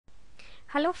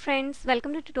Hello friends,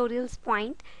 welcome to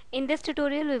Tutorialspoint. In this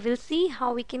tutorial we will see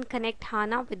how we can connect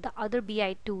HANA with the other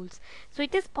BI tools. So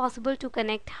it is possible to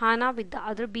connect HANA with the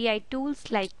other BI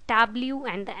tools like Tableau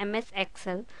and the MS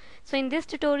Excel. So in this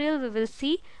tutorial we will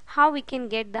see how we can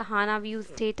get the HANA views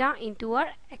data into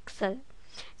our Excel.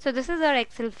 So this is our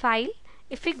Excel file.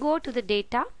 If we go to the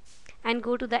data and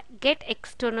go to the get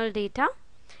external data,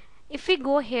 if we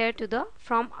go here to the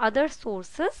from other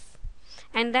sources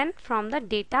and then from the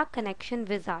data connection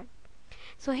wizard.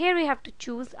 So here we have to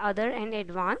choose other and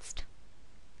advanced,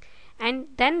 and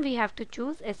then we have to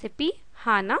choose SAP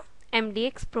HANA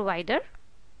MDX provider.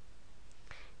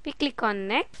 We click on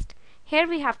next. Here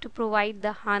we have to provide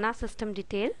the HANA system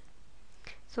detail.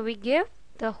 So we give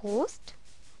the host,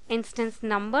 instance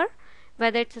number,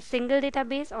 whether it's a single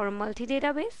database or a multi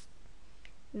database,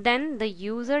 then the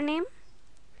username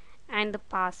and the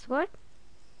password.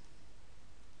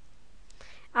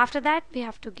 After that we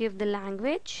have to give the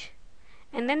language,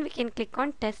 and then we can click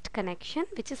on test connection,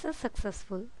 which is a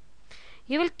successful.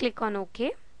 You will click on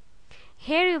OK.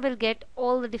 Here you will get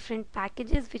all the different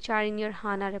packages which are in your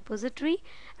HANA repository,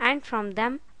 and from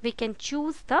them we can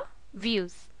choose the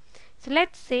views. So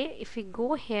let's say if we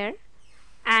go here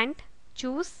and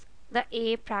choose the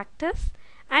AA practice,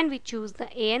 and we choose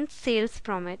the AN sales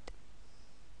from it.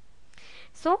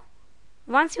 So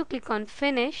once you click on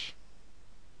finish,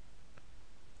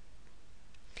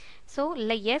 so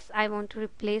yes, I want to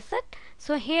replace it.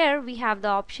 So here we have the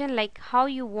option like how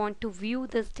you want to view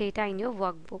this data in your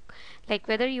workbook, like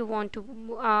whether you want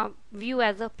to view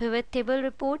as a pivot table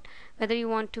report, whether you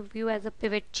want to view as a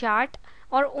pivot chart,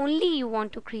 or only you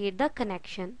want to create the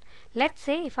connection. Let's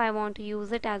say if I want to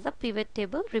use it as a pivot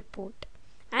table report,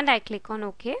 and I click on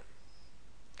OK.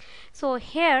 So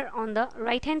here on the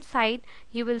right hand side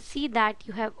you will see that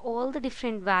you have all the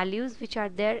different values which are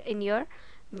there in your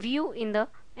view in the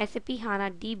SAP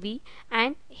HANA DB,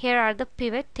 and here are the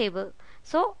pivot table.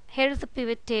 So here is the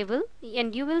pivot table,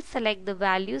 and you will select the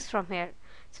values from here.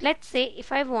 So let's say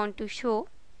if I want to show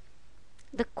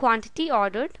the quantity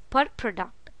ordered per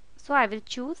product, so I will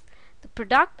choose the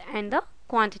product and the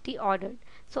quantity ordered.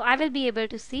 So I will be able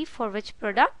to see for which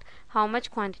product how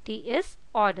much quantity is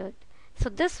ordered. So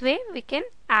this way we can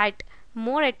add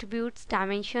more attributes,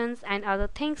 dimensions and other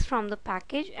things from the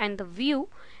package and the view,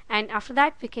 and after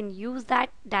that we can use that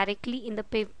directly in the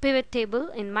pivot table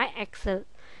in my Excel.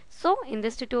 So in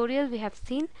this tutorial we have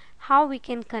seen how we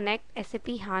can connect SAP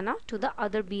HANA to the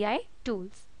other BI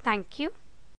tools. Thank you.